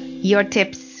 Sahar, your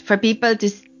tips for people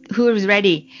who is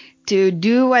ready to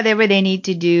do whatever they need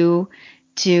to do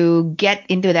to get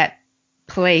into that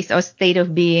place or state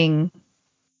of being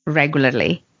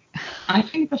regularly? I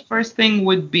think the first thing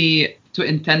would be to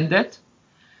intend it.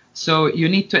 So you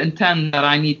need to intend that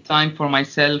I need time for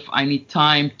myself. I need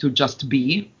time to just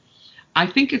be. I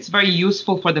think it's very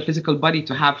useful for the physical body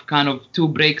to have kind of 2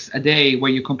 breaks a day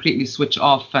where you completely switch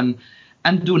off and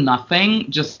do nothing,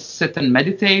 just sit and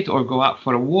meditate or go out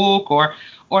for a walk or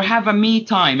have a me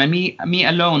time, a me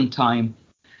alone time.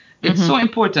 It's so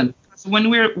important. When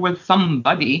we're with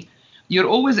somebody, you're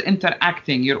always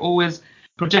interacting, you're always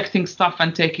projecting stuff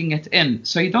and taking it in.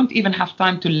 So you don't even have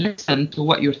time to listen to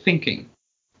what you're thinking.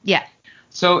 Yeah.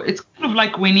 So it's kind of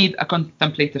like we need a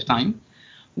contemplative time.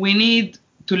 We need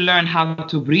to learn how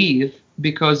to breathe,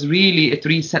 because really it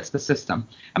resets the system.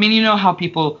 I mean, you know how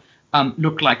people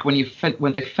look like when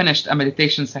when they finished a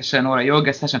meditation session or a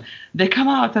yoga session, they come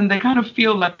out and they kind of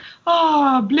feel like,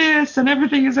 bliss and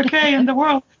everything is okay in the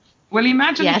world. Well,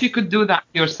 imagine if Yes. you could do that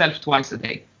yourself twice a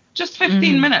day, just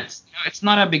 15 minutes. It's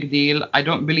not a big deal. I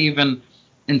don't believe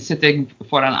in sitting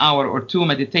for an hour or two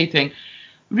meditating.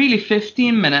 Really,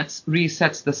 15 minutes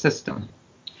resets the system.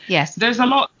 Yes. There's a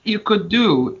lot you could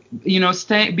do.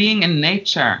 Being in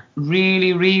nature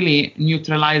really, really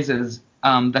neutralizes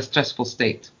the stressful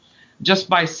state. Just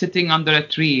by sitting under a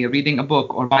tree, reading a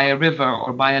book, or by a river,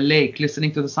 or by a lake,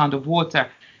 listening to the sound of water,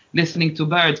 listening to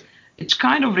birds, it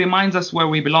kind of reminds us where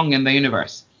we belong in the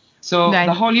universe. So the Right.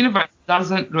 whole universe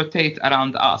doesn't rotate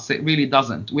around us. It really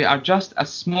doesn't. We are just a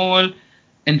small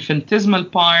infinitesimal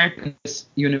part in this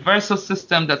universal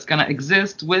system that's going to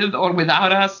exist with or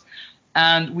without us.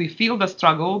 And we feel the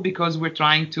struggle because we're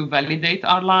trying to validate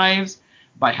our lives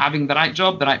by having the right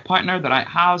job, the right partner, the right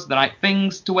house, the right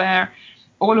things to wear,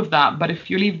 all of that. But if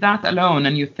you leave that alone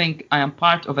and you think, I am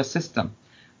part of a system,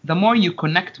 the more you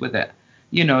connect with it,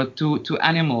 to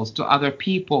animals, to other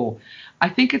people, I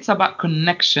think it's about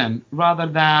connection rather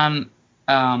than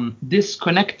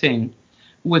disconnecting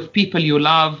with people you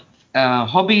love,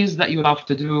 hobbies that you love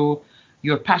to do,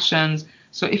 your passions.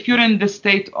 So if you're in this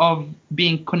state of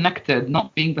being connected,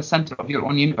 not being the center of your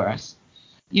own universe,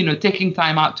 taking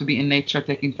time out to be in nature,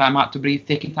 taking time out to breathe,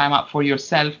 taking time out for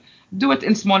yourself, do it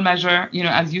in small measure.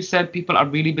 As you said, people are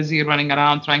really busy running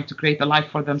around trying to create a life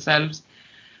for themselves.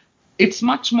 It's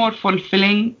much more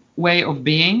fulfilling way of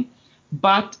being,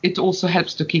 but it also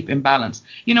helps to keep in balance.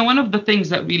 One of the things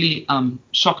that really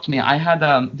shocked me, I had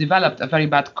developed a very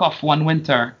bad cough one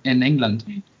winter in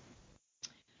England.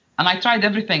 And I tried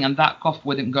everything and that cough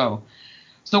wouldn't go.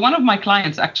 So one of my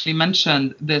clients actually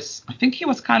mentioned this. I think he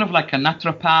was kind of like a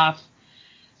naturopath.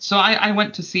 So I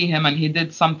went to see him and he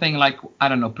did something like, I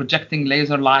don't know, projecting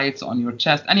laser lights on your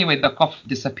chest. Anyway, the cough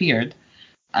disappeared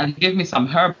and he gave me some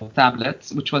herbal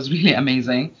tablets, which was really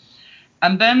amazing.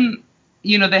 And then,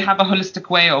 they have a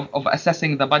holistic way of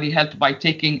assessing the body health by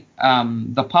taking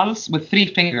the pulse with 3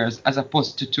 fingers as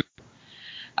opposed to 2.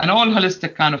 And all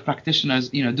holistic kind of practitioners,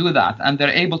 do that. And they're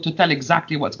able to tell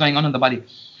exactly what's going on in the body.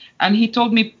 And he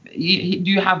told me,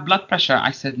 do you have blood pressure?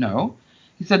 I said, no.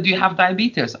 He said, do you have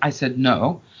diabetes? I said,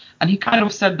 no. And he kind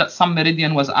of said that some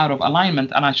meridian was out of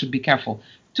alignment and I should be careful.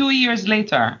 2 years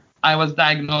later, I was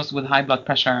diagnosed with high blood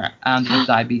pressure and with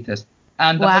diabetes.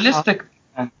 And the Wow. holistic,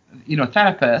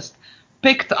 therapist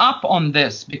picked up on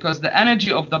this because the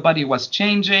energy of the body was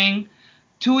changing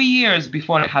 2 years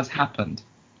before it has happened.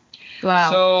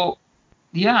 Wow. So,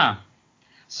 yeah.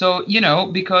 So,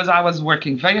 because I was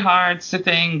working very hard,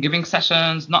 sitting, giving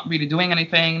sessions, not really doing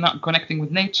anything, not connecting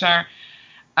with nature.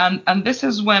 And this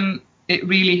is when it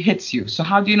really hits you. So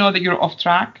how do you know that you're off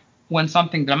track? When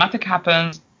something dramatic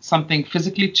happens, something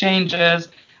physically changes,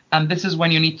 and this is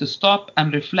when you need to stop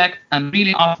and reflect and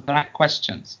really ask the right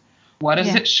questions. What is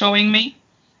Yeah. it showing me?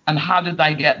 And how did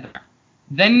I get there?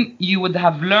 then you would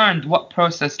have learned what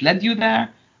process led you there,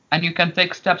 and you can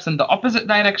take steps in the opposite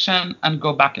direction and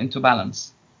go back into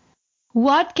balance.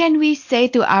 What can we say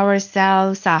to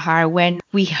ourselves, Sahar, when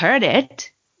we heard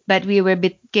it, but we were a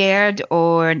bit scared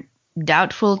or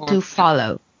doubtful to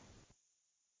follow?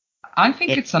 I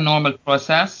think it's a normal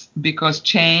process because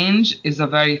change is a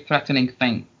very threatening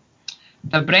thing.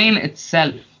 The brain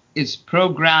itself is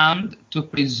programmed to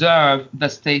preserve the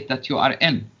state that you are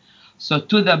in. So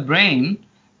to the brain,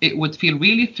 it would feel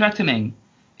really threatening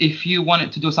if you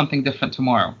wanted to do something different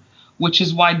tomorrow, which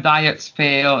is why diets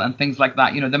fail and things like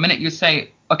that. The minute you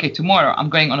say, okay, tomorrow I'm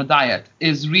going on a diet,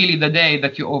 is really the day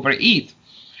that you overeat.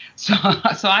 So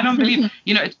I don't believe,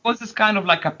 it causes kind of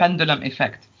like a pendulum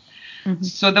effect. Mm-hmm.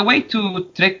 So the way to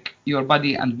trick your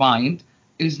body and mind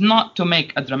is not to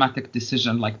make a dramatic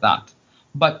decision like that,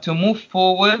 but to move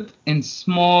forward in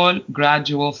small,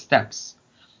 gradual steps.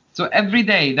 So every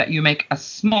day that you make a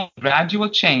small, gradual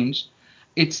change,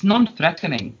 it's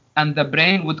non-threatening, and the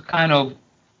brain would kind of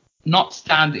not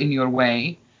stand in your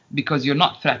way because you're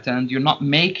not threatened, you're not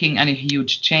making any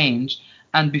huge change,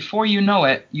 and before you know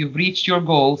it, you've reached your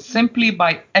goal simply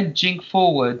by edging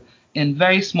forward in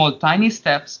very small, tiny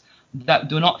steps that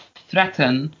do not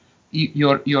threaten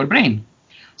your brain.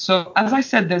 So as I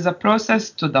said, there's a process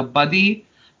to the body,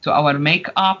 to our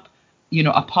makeup,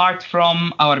 apart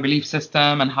from our belief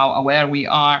system and how aware we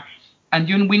are. And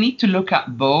we need to look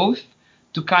at both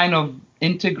to kind of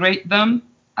integrate them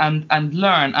and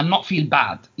learn and not feel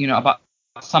bad, about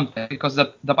something, because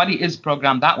the body is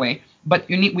programmed that way. But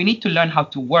we need to learn how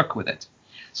to work with it.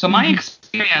 So my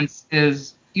experience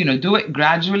is, do it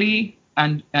gradually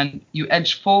and you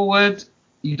edge forward.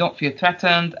 You don't feel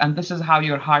threatened, and this is how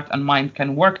your heart and mind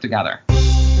can work together.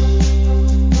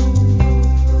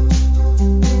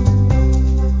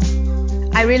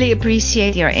 I really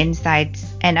appreciate your insights,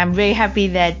 and I'm very happy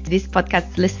that this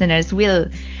podcast listeners will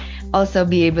also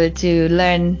be able to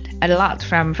learn a lot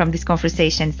from this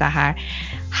conversation, Sahar.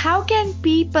 How can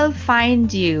people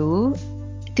find you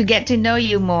to get to know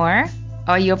you more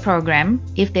or your program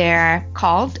if they are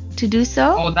called to do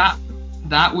so? Oh,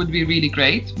 that would be really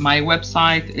great. My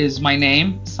website is my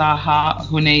name,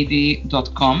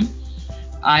 sahahuneidi.com.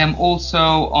 I am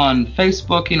also on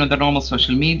Facebook, the normal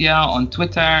social media, on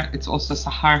Twitter. It's also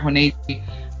Sahar Huneidi,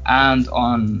 and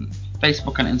on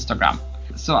Facebook and Instagram.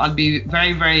 So I'll be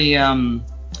very, very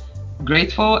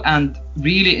grateful and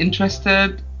really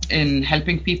interested in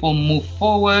helping people move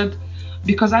forward,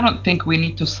 because I don't think we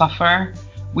need to suffer.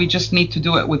 We just need to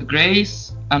do it with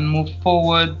grace and move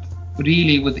forward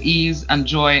really with ease and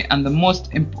joy. And the most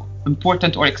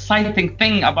important or exciting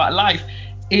thing about life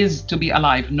is to be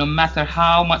alive, no matter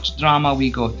how much drama we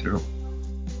go through.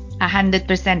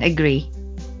 100% agree.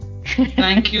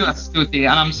 Thank you, Astuti.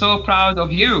 And I'm so proud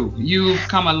of you. You've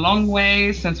come a long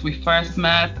way since we first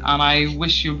met, and I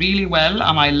wish you really well.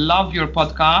 And I love your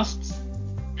podcasts.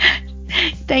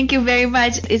 Thank you very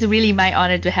much. It's really my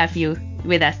honor to have you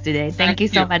with us today. Thank you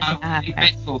so much. I'm really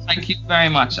grateful. Thank you very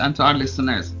much, and to our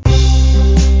listeners.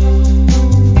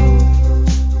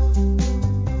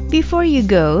 Before you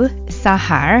go,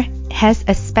 Sahar has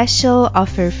a special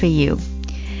offer for you.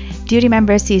 Do you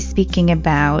remember she's speaking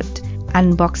about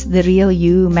Unbox the Real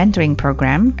You mentoring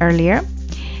program earlier?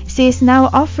 She is now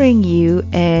offering you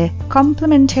a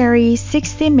complimentary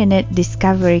 60-minute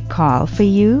discovery call for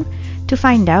you to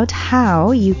find out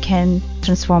how you can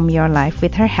transform your life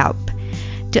with her help.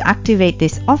 To activate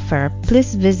this offer,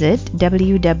 please visit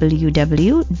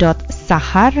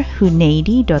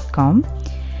www.saharhuneidi.com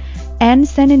and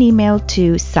send an email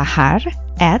to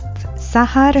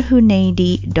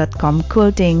sahar@saharhuneidi.com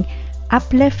quoting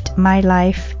 "Uplift My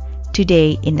Life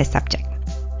Today" in the subject.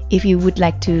 If you would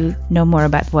like to know more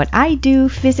about what I do,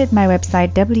 visit my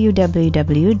website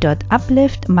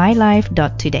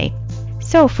www.upliftmylife.today.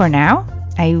 So for now,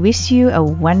 I wish you a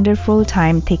wonderful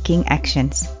time taking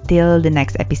actions. Till the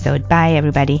next episode. Bye,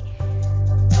 everybody.